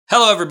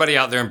Hello, everybody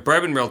out there in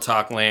Bourbon Real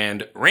Talk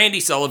land. Randy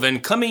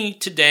Sullivan coming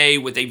today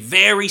with a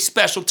very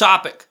special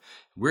topic.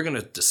 We're going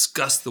to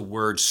discuss the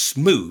word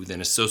smooth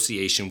in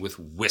association with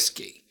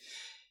whiskey.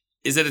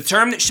 Is it a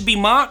term that should be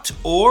mocked,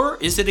 or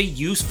is it a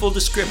useful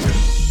descriptor?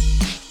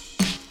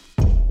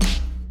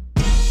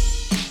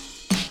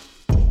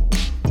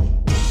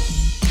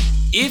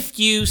 If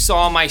you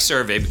saw my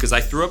survey, because I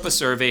threw up a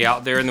survey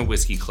out there in the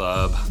Whiskey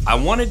Club, I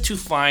wanted to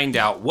find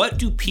out, what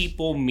do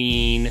people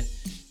mean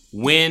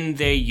when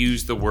they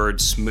use the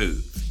word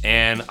smooth?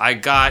 And I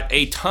got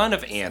a ton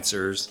of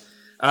answers,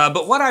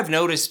 but what I've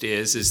noticed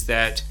is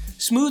that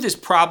smooth is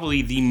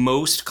probably the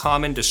most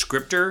common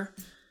descriptor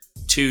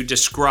to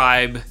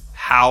describe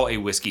how a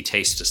whiskey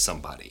tastes to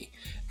somebody,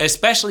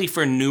 especially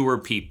for newer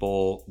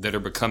people that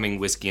are becoming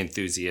whiskey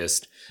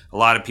enthusiasts. A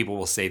lot of people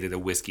will say that a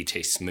whiskey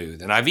tastes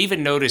smooth. And I've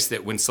even noticed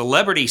that when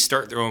celebrities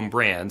start their own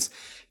brands,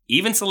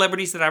 even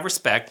celebrities that I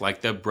respect, like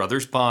the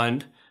Brothers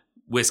Bond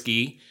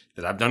whiskey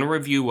that I've done a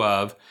review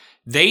of,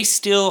 they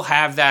still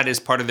have that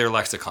as part of their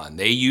lexicon.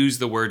 They use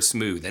the word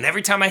smooth. And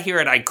every time I hear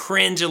it, I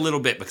cringe a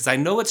little bit because I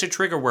know it's a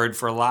trigger word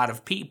for a lot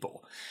of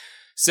people.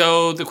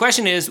 So the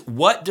question is,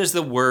 what does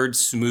the word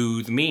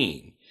smooth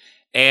mean?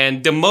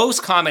 And the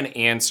most common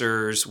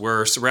answers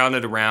were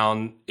surrounded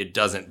around it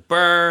doesn't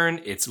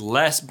burn, it's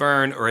less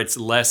burn, or it's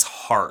less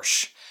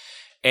harsh.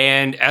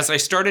 And as I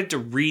started to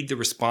read the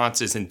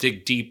responses and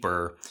dig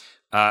deeper,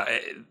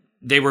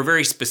 they were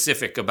very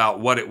specific about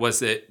what it was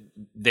that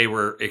they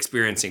were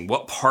experiencing,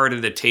 what part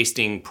of the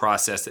tasting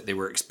process that they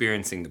were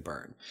experiencing the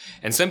burn.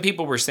 And some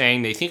people were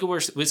saying they think of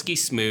whiskey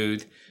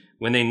smooth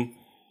when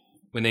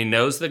they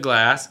nose the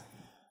glass.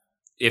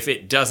 If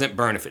it doesn't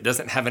burn, if it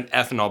doesn't have an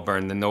ethanol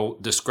burn, then they'll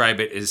describe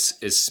it as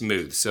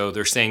smooth. So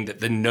they're saying that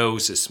the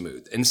nose is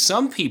smooth. And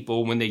some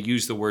people, when they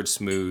use the word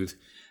smooth,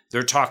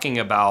 they're talking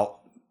about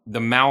the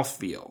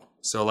mouthfeel.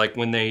 So like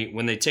when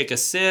they take a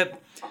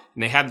sip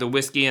and they have the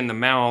whiskey in the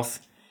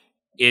mouth,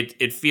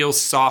 it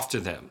feels soft to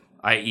them,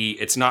 i.e.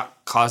 it's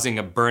not causing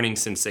a burning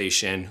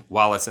sensation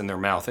while it's in their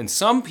mouth. And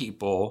some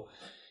people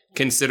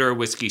consider a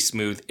whiskey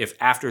smooth if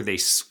after they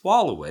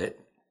swallow it,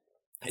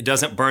 it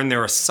doesn't burn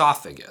their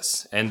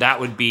esophagus, and that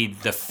would be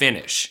the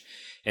finish.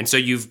 And so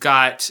you've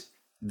got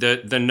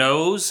the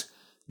nose,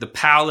 the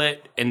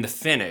palate, and the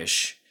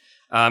finish.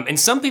 And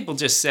some people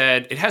just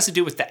said it has to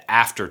do with the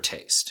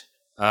aftertaste.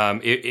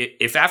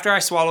 If after I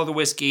swallow the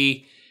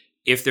whiskey,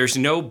 if there's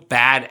no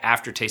bad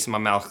aftertaste in my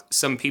mouth,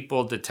 some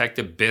people detect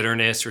a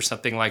bitterness or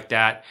something like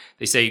that.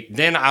 They say,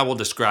 then I will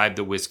describe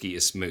the whiskey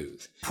as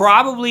smooth.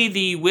 Probably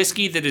the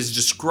whiskey that is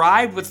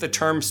described with the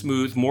term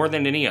smooth more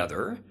than any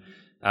other,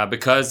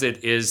 because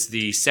it is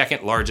the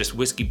second largest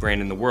whiskey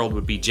brand in the world,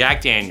 would be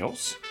Jack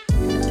Daniel's.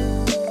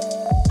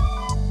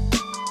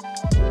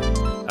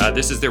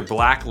 This is their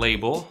black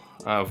label.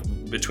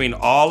 Between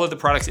all of the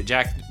products that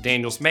Jack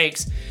Daniel's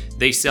makes,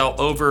 they sell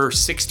over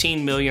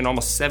 16 million,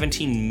 almost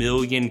 17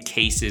 million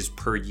cases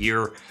per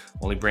year.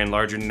 Only brand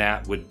larger than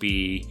that would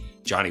be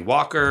Johnnie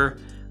Walker,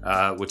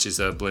 which is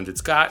a blended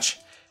scotch.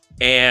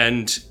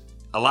 And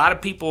a lot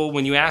of people,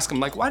 when you ask them,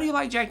 like, why do you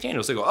like Jack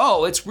Daniel's? They go,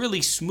 oh, it's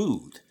really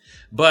smooth.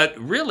 But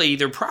really,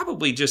 they're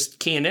probably just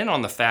keying in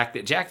on the fact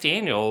that Jack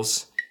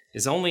Daniel's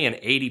is only an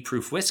 80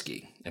 proof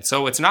whiskey. And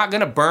so it's not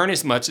going to burn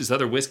as much as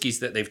other whiskeys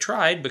that they've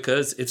tried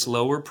because it's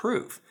lower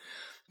proof.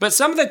 But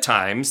some of the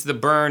times, the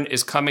burn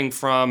is coming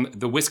from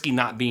the whiskey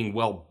not being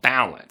well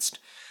balanced.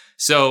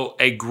 So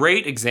a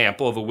great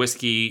example of a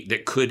whiskey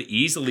that could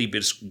easily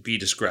be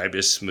described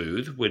as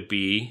smooth would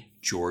be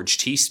George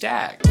T.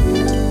 Stagg.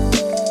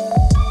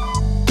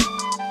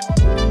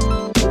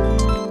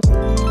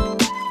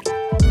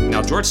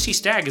 Now, George T.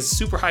 Stagg is a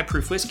super high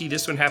proof whiskey.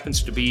 This one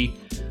happens to be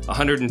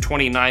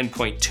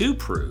 129.2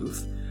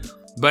 proof.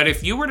 But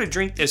if you were to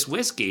drink this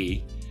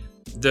whiskey,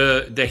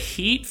 the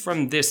heat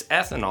from this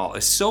ethanol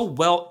is so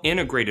well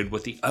integrated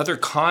with the other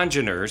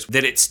congeners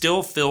that it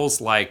still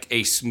feels like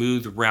a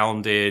smooth,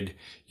 rounded,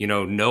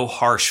 no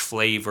harsh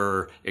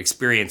flavor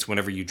experience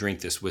whenever you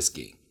drink this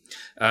whiskey.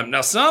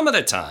 Now, some of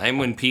the time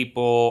when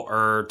people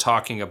are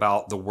talking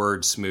about the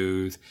word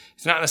smooth,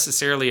 it's not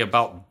necessarily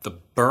about the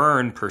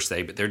burn per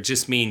se, but they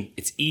just mean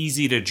it's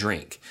easy to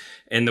drink.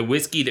 And the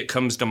whiskey that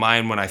comes to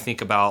mind when I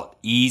think about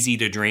easy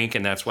to drink,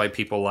 and that's why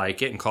people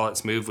like it and call it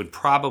smooth, would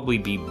probably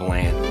be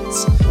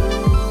Blanton's.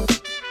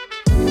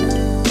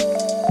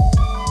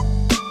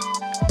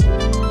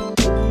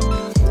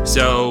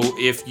 So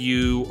if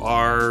you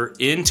are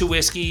into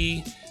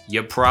whiskey,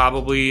 you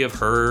probably have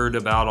heard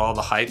about all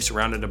the hype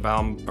surrounded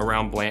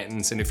around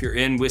Blanton's. And if you're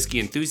in whiskey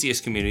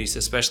enthusiast communities,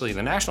 especially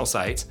the national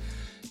sites,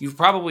 you've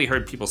probably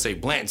heard people say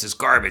Blanton's is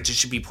garbage, it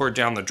should be poured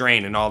down the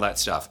drain and all that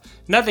stuff.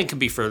 Nothing could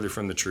be further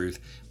from the truth.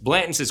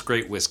 Blanton's is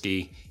great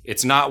whiskey.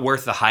 It's not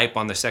worth the hype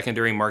on the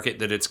secondary market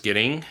that it's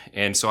getting.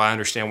 And so I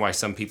understand why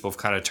some people have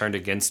kind of turned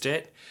against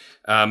it.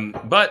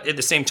 But at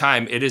the same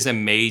time, it is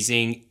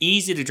amazing,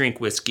 easy to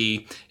drink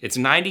whiskey. It's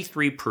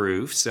 93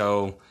 proof,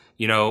 so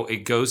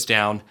it goes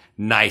down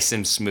nice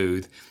and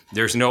smooth.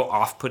 There's no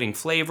off-putting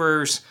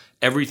flavors.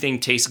 Everything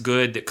tastes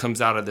good that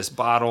comes out of this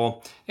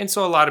bottle. And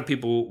so a lot of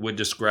people would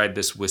describe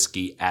this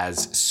whiskey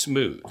as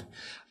smooth.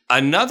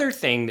 Another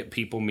thing that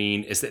people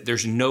mean is that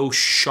there's no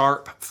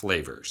sharp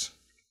flavors.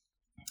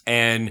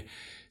 And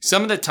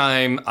some of the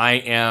time I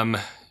am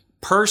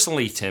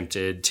personally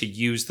tempted to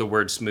use the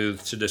word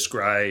smooth to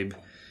describe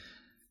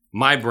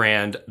my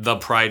brand, The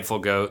Prideful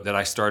Goat, that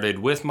I started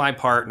with my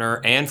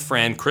partner and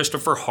friend,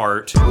 Christopher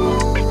Hart.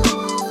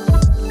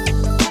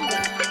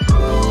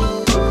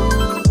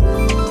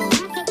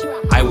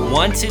 I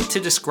wanted to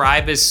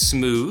describe as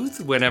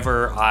smooth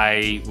whenever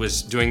I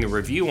was doing the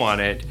review on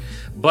it,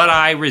 but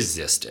I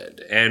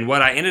resisted. And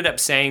what I ended up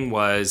saying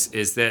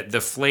is that the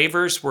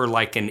flavors were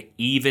like an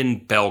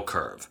even bell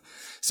curve.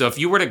 So if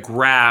you were to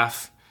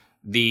graph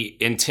the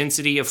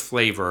intensity of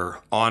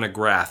flavor on a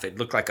graph, it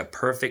looked like a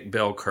perfect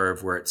bell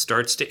curve where it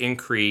starts to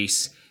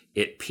increase,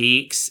 it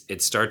peaks,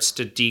 it starts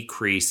to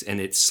decrease, and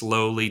it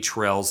slowly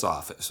trails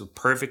off. It's a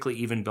perfectly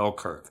even bell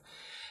curve.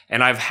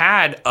 And I've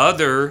had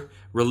other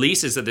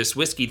releases of this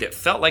whiskey that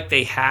felt like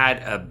they had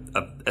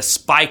a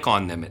spike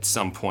on them at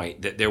some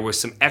point, that there was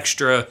some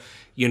extra,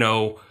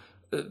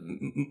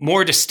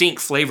 more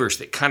distinct flavors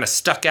that kind of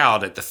stuck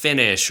out at the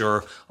finish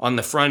or on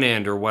the front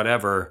end or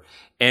whatever.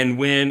 And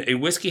when a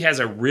whiskey has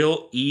a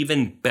real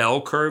even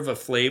bell curve of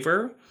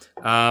flavor,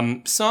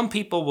 some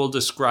people will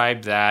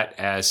describe that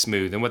as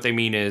smooth. And what they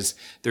mean is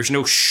there's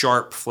no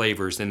sharp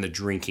flavors in the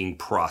drinking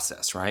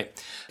process, right?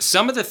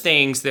 Some of the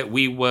things that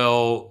we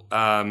will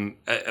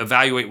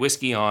evaluate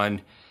whiskey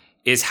on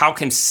is how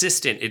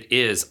consistent it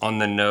is on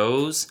the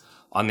nose,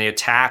 on the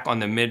attack, on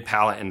the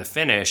mid-palate, and the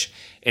finish.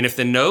 And if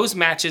the nose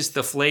matches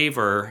the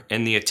flavor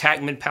and the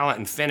attack, mid-palate,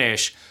 and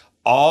finish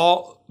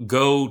all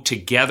go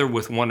together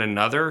with one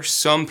another,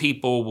 some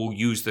people will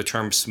use the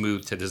term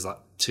smooth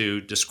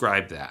to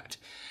describe that.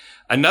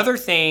 Another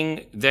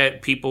thing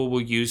that people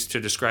will use to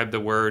describe the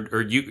word,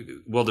 or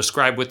you will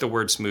describe with the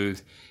word smooth,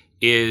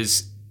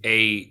 is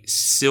a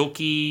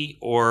silky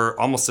or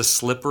almost a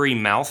slippery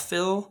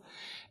mouthfeel.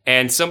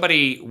 And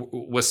somebody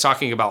was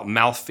talking about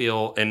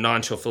mouthfeel in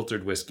non-chill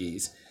filtered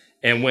whiskeys.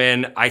 And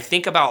when I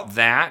think about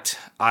that,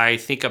 I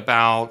think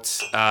about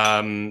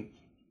Iron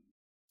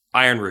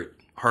Root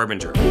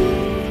Harbinger.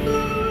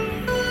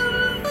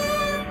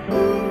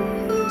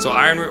 So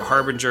Iron Root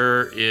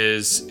Harbinger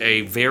is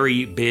a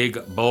very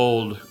big,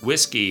 bold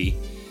whiskey,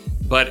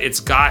 but it's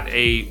got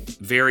a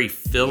very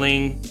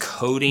filling,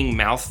 coating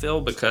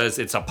mouthfeel because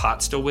it's a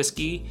pot still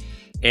whiskey,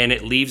 and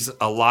it leaves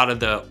a lot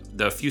of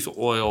the fusel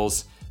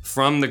oils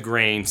from the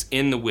grains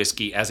in the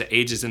whiskey as it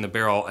ages in the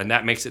barrel, and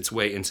that makes its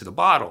way into the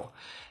bottle.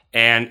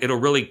 And it'll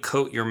really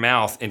coat your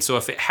mouth. And so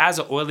if it has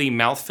an oily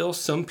mouthfeel,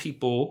 some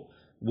people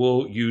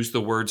will use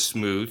the word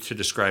smooth to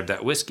describe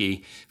that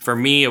whiskey. For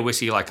me, a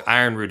whiskey like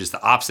Iron Root is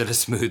the opposite of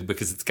smooth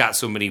because it's got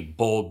so many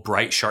bold,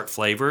 bright, sharp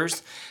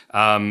flavors.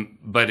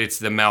 But it's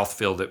the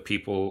mouthfeel that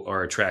people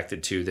are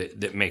attracted to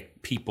that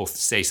make people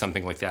say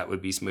something like that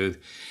would be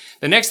smooth.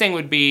 The next thing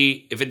would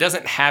be if it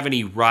doesn't have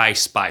any rye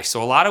spice.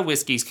 So a lot of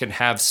whiskeys can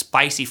have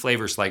spicy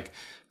flavors like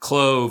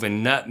clove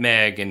and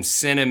nutmeg and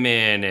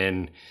cinnamon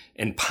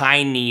and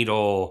pine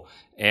needle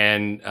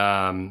and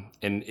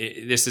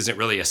this isn't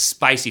really a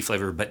spicy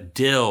flavor, but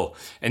dill.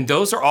 And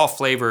those are all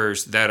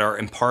flavors that are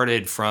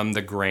imparted from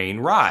the grain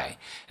rye.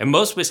 And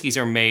most whiskeys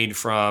are made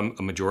from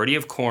a majority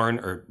of corn,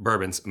 or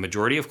bourbons, a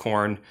majority of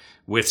corn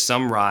with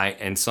some rye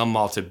and some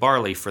malted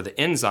barley for the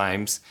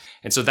enzymes.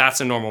 And so that's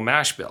a normal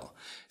mash bill.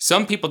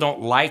 Some people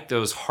don't like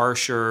those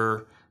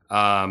harsher,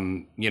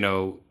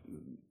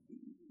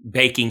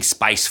 baking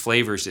spice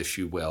flavors, if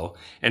you will.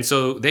 And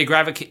so they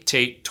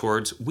gravitate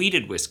towards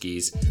wheated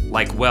whiskeys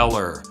like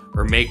Weller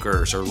or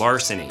Makers or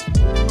Larceny.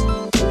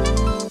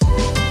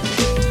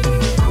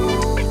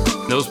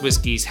 Those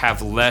whiskeys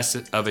have less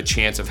of a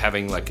chance of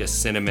having like a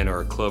cinnamon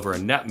or a clove or a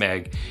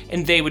nutmeg,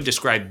 and they would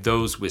describe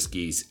those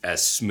whiskeys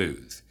as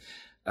smooth.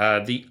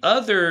 The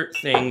other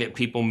thing that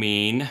people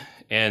mean,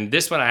 and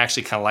this one I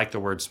actually kind of like the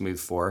word smooth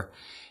for,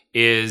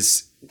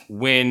 is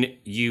when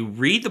you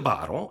read the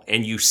bottle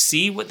and you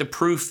see what the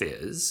proof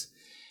is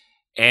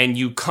and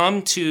you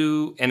come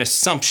to an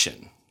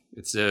assumption,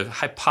 it's a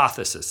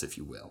hypothesis, if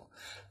you will,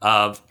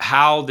 of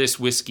how this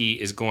whiskey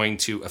is going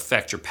to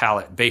affect your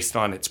palate based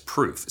on its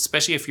proof,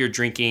 especially if you're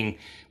drinking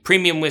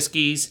premium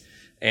whiskeys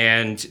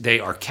and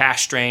they are cask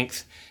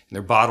strength and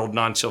they're bottled,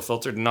 non-chill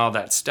filtered and all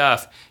that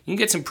stuff, you can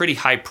get some pretty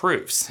high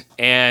proofs.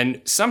 And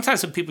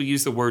sometimes when people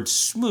use the word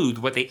smooth,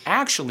 what they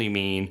actually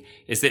mean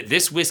is that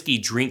this whiskey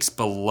drinks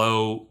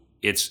below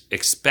its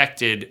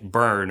expected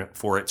burn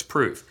for its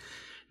proof.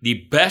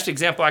 The best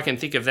example I can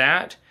think of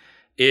that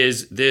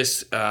is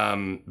this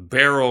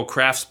Barrel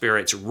Craft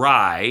Spirits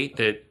rye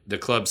that the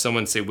Club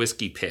Someone Say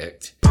Whiskey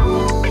picked.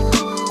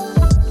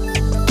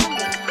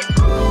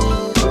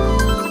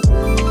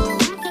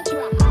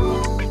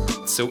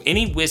 So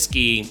any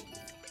whiskey,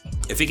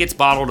 if it gets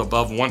bottled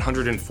above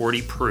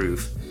 140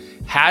 proof,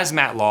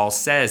 hazmat law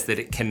says that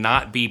it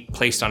cannot be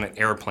placed on an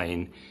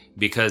airplane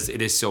because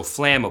it is so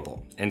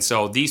flammable. And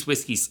so these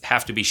whiskeys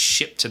have to be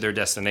shipped to their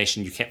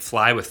destination. You can't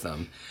fly with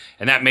them.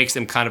 And that makes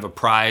them kind of a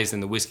prize in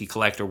the whiskey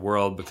collector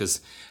world because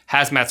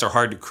hazmats are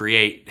hard to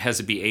create. It has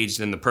to be aged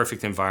in the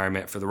perfect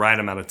environment for the right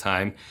amount of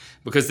time.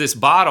 Because this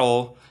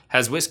bottle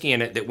has whiskey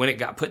in it that when it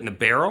got put in the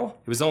barrel,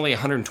 it was only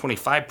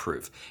 125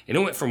 proof. And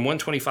it went from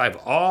 125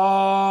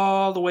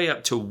 all the way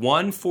up to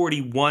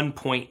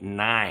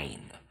 141.9.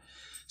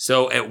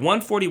 So at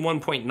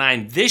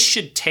 141.9, this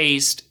should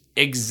taste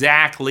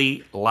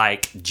exactly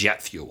like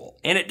jet fuel.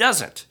 And it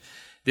doesn't.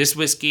 This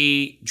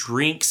whiskey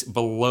drinks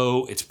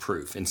below its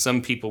proof. And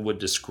some people would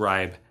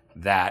describe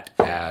that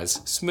as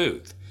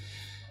smooth.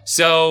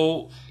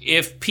 So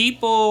if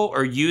people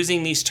are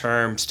using these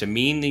terms to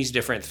mean these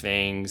different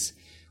things,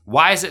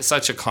 why is it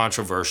such a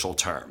controversial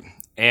term?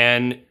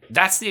 And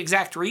that's the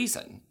exact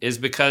reason, is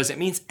because it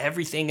means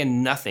everything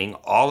and nothing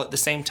all at the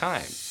same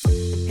time.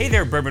 Hey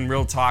there, Bourbon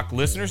Real Talk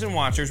listeners and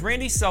watchers.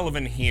 Randy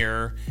Sullivan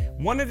here.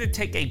 Wanted to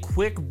take a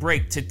quick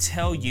break to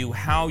tell you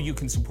how you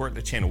can support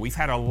the channel. We've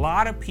had a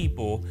lot of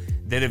people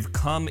that have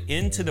come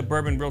into the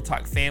Bourbon Real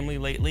Talk family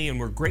lately, and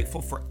we're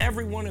grateful for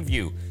every one of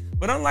you.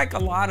 But unlike a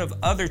lot of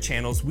other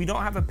channels, we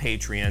don't have a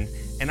Patreon,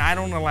 and I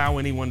don't allow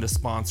anyone to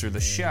sponsor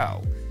the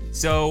show.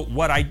 So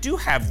what I do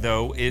have,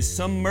 though, is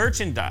some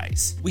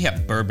merchandise. We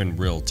have Bourbon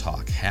Real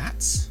Talk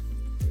hats.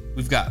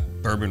 We've got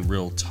Bourbon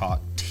Real Talk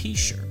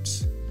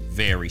t-shirts.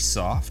 Very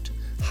soft,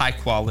 high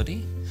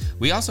quality.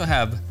 We also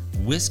have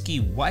Whiskey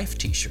Wife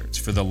t-shirts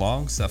for the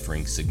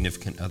long-suffering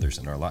significant others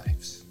in our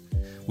lives.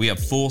 We have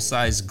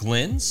full-size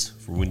Glens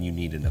for when you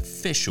need an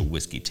official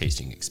whiskey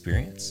tasting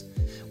experience.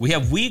 We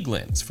have wee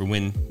Glens for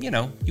when,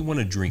 you want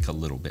to drink a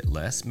little bit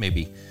less,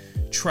 maybe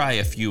try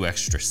a few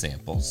extra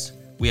samples.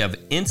 We have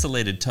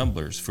insulated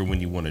tumblers for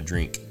when you want to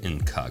drink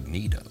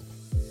incognito.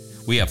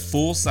 We have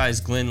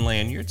full-size Glen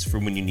lanyards for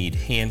when you need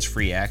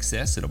hands-free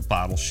access at a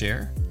bottle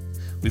share.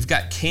 We've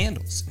got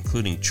candles,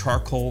 including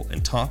charcoal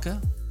and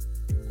tonka,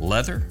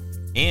 leather,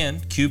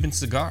 and Cuban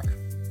cigar.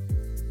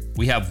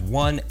 We have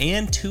 1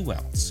 and 2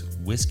 ounce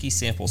whiskey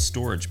sample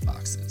storage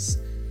boxes.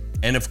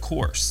 And of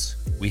course,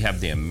 we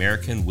have the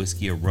American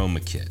Whiskey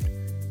Aroma Kit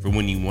for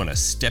when you want to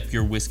step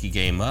your whiskey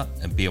game up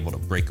and be able to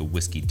break a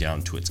whiskey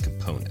down to its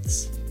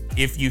components.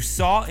 If you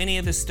saw any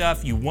of this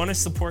stuff, you want to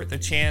support the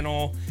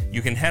channel,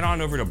 you can head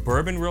on over to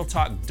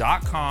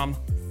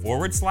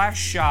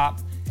bourbonrealtalk.com/shop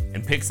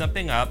and pick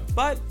something up.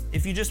 But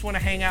if you just want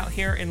to hang out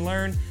here and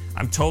learn,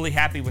 I'm totally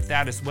happy with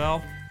that as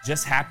well.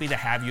 Just happy to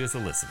have you as a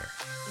listener.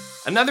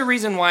 Another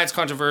reason why it's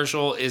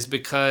controversial is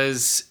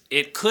because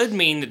it could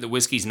mean that the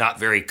whiskey's not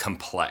very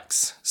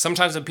complex.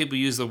 Sometimes when people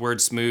use the word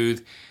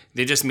smooth,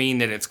 they just mean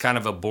that it's kind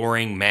of a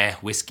boring meh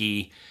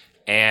whiskey,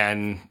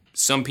 and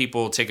some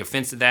people take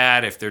offense to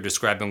that if they're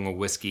describing a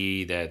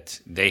whiskey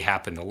that they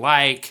happen to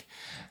like.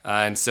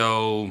 And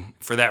so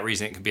for that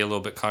reason, it can be a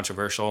little bit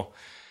controversial.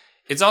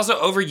 It's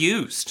also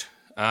overused.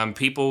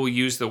 People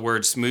use the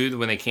word smooth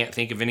when they can't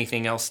think of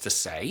anything else to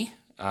say.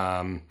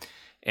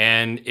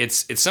 And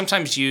it's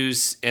sometimes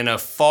used in a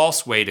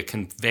false way to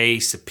convey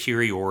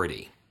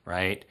superiority,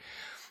 right?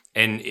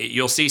 And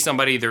you'll see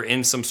somebody, they're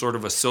in some sort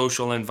of a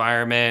social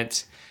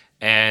environment,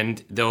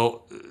 and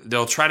they'll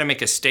try to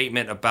make a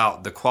statement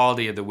about the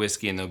quality of the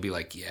whiskey, and they'll be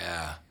like,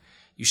 yeah,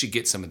 you should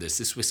get some of this.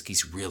 This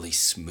whiskey's really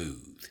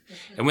smooth.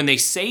 Mm-hmm. And when they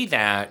say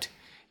that,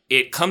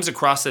 it comes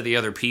across to the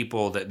other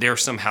people that they're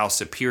somehow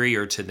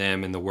superior to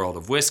them in the world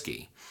of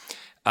whiskey.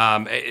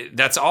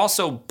 That's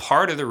also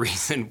part of the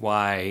reason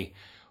why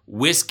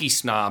whiskey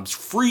snobs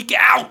freak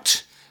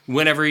out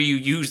whenever you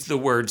use the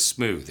word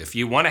smooth. If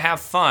you want to have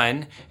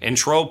fun and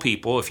troll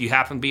people, if you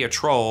happen to be a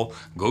troll,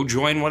 go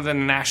join one of the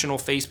national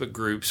Facebook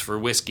groups for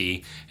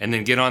whiskey and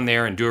then get on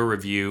there and do a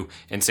review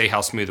and say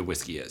how smooth a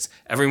whiskey is.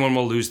 Everyone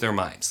will lose their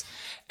minds.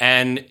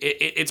 And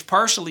it's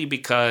partially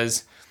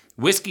because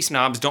whiskey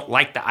snobs don't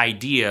like the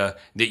idea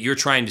that you're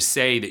trying to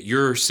say that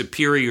you're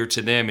superior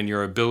to them in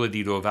your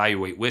ability to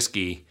evaluate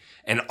whiskey,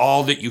 and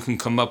all that you can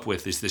come up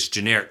with is this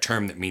generic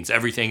term that means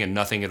everything and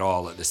nothing at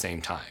all at the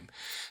same time.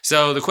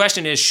 So the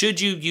question is,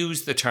 should you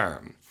use the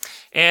term?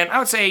 And I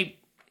would say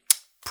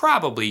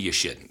probably you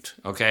shouldn't,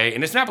 okay?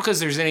 And it's not because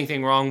there's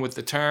anything wrong with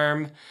the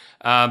term,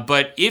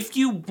 but if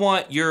you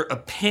want your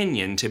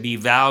opinion to be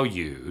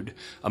valued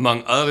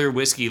among other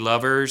whiskey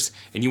lovers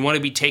and you want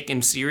to be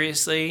taken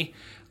seriously,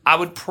 I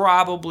would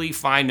probably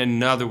find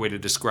another way to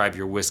describe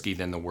your whiskey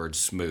than the word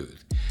smooth.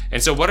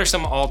 And so what are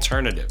some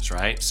alternatives,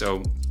 right?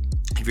 So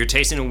if you're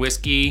tasting a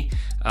whiskey,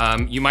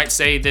 you might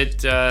say that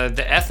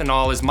the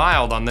ethanol is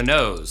mild on the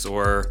nose,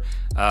 or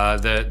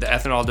the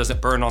ethanol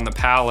doesn't burn on the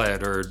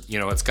palate, or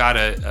it's got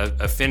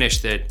a finish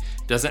that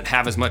doesn't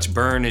have as much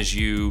burn as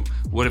you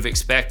would have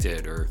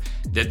expected, or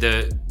that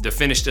the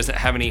finish doesn't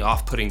have any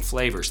off-putting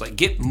flavors. Like,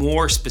 get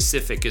more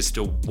specific as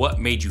to what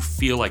made you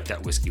feel like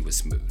that whiskey was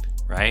smooth,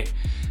 right?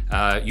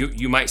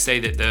 You might say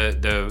that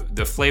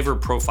the flavor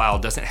profile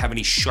doesn't have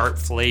any sharp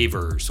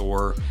flavors,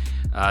 or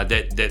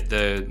that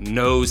the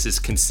nose is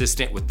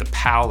consistent with the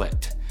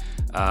palate.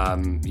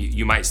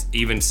 You might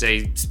even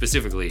say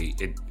specifically,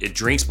 it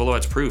drinks below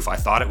its proof. I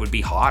thought it would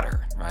be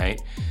hotter,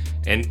 right?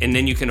 And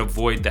then you can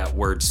avoid that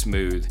word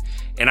smooth.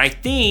 And I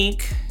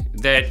think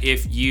that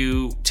if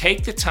you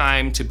take the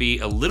time to be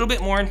a little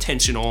bit more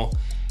intentional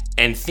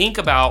and think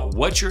about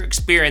what you're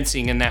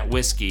experiencing in that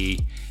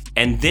whiskey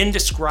and then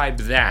describe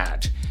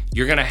that,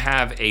 you're gonna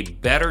have a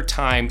better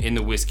time in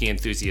the whiskey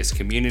enthusiast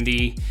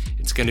community.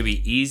 It's gonna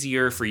be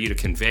easier for you to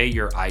convey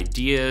your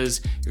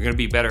ideas. You're gonna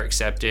be better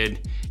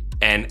accepted,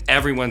 and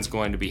everyone's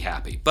going to be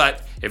happy.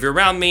 But if you're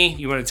around me,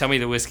 you wanna tell me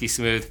the whiskey's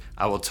smooth,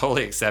 I will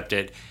totally accept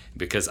it,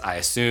 because I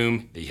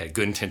assume that you had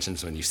good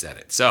intentions when you said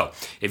it. So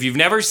if you've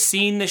never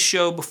seen this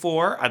show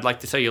before, I'd like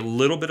to tell you a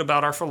little bit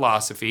about our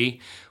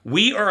philosophy.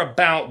 We are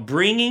about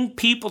bringing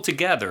people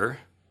together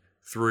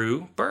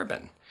through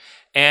bourbon.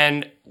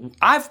 And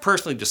I've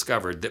personally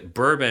discovered that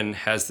bourbon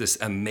has this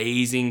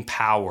amazing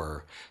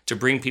power to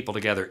bring people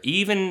together,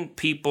 even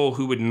people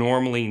who would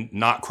normally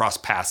not cross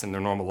paths in their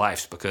normal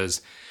lives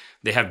because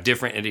they have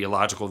different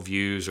ideological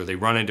views or they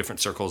run in different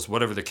circles,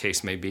 whatever the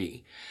case may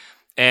be.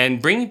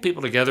 And bringing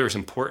people together is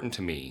important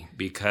to me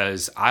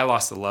because I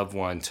lost a loved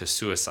one to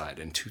suicide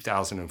in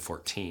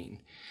 2014.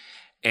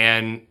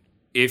 And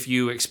if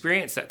you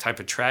experience that type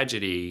of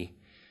tragedy,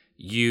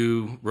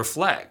 you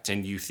reflect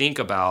and you think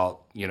about,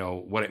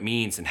 what it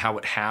means and how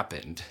it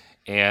happened.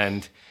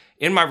 And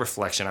in my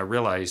reflection, I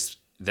realized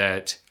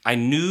that I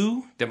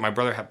knew that my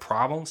brother had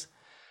problems.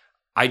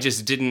 I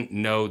just didn't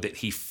know that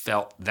he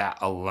felt that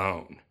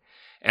alone.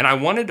 And I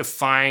wanted to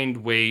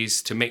find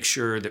ways to make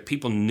sure that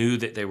people knew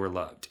that they were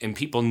loved and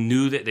people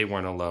knew that they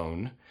weren't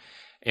alone.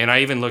 And I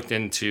even looked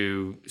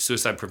into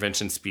suicide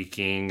prevention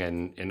speaking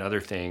and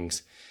other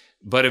things.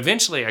 But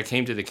eventually I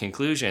came to the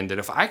conclusion that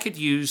if I could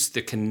use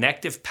the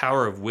connective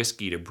power of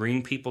whiskey to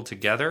bring people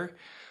together,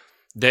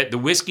 that the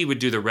whiskey would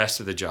do the rest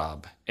of the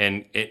job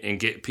and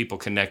get people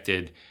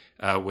connected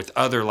with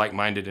other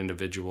like-minded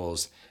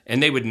individuals,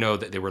 and they would know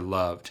that they were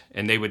loved,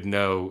 and they would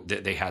know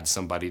that they had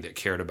somebody that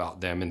cared about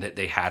them and that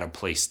they had a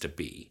place to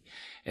be,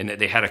 and that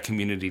they had a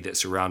community that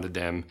surrounded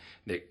them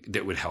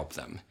that would help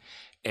them.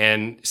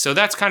 And so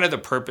that's kind of the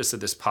purpose of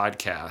this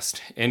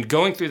podcast. And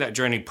going through that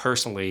journey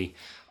personally,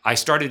 I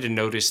started to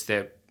notice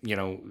that,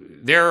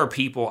 there are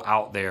people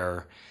out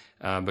there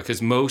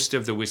because most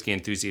of the whiskey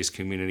enthusiast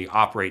community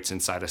operates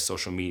inside of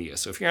social media.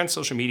 So if you're on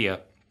social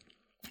media,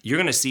 you're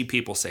going to see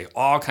people say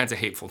all kinds of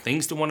hateful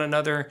things to one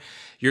another.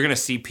 You're going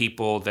to see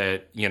people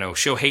that,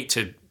 show hate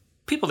to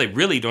people they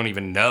really don't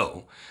even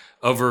know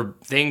over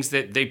things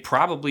that they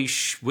probably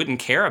wouldn't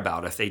care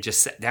about if they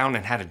just sat down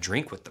and had a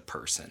drink with the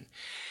person.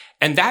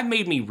 And that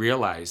made me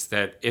realize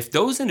that if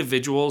those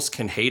individuals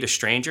can hate a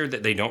stranger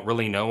that they don't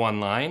really know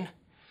online,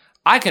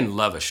 I can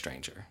love a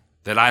stranger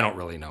that I don't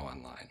really know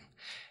online.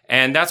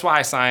 And that's why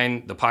I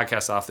sign the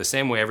podcast off the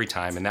same way every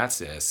time, and that's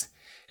this.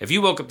 If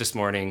you woke up this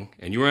morning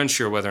and you were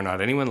unsure whether or not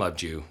anyone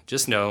loved you,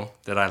 just know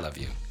that I love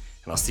you.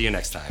 And I'll see you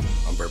next time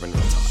on Bourbon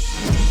Real Talk.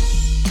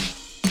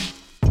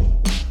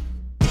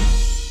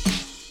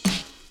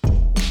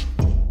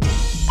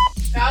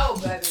 Go,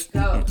 baby,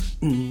 go.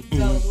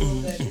 Go,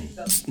 baby,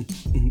 go.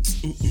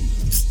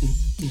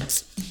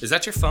 Is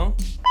that your phone?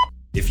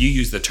 If you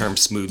use the term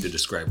smooth to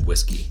describe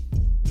whiskey,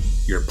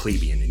 you're a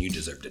plebeian and you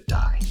deserve to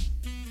die.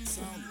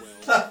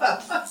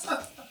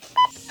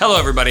 Hello,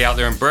 everybody out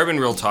there in Bourbon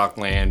Real Talk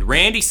land.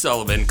 Randy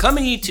Sullivan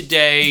coming to you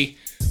today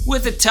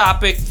with a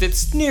topic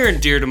that's near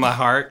and dear to my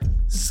heart.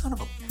 Son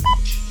of a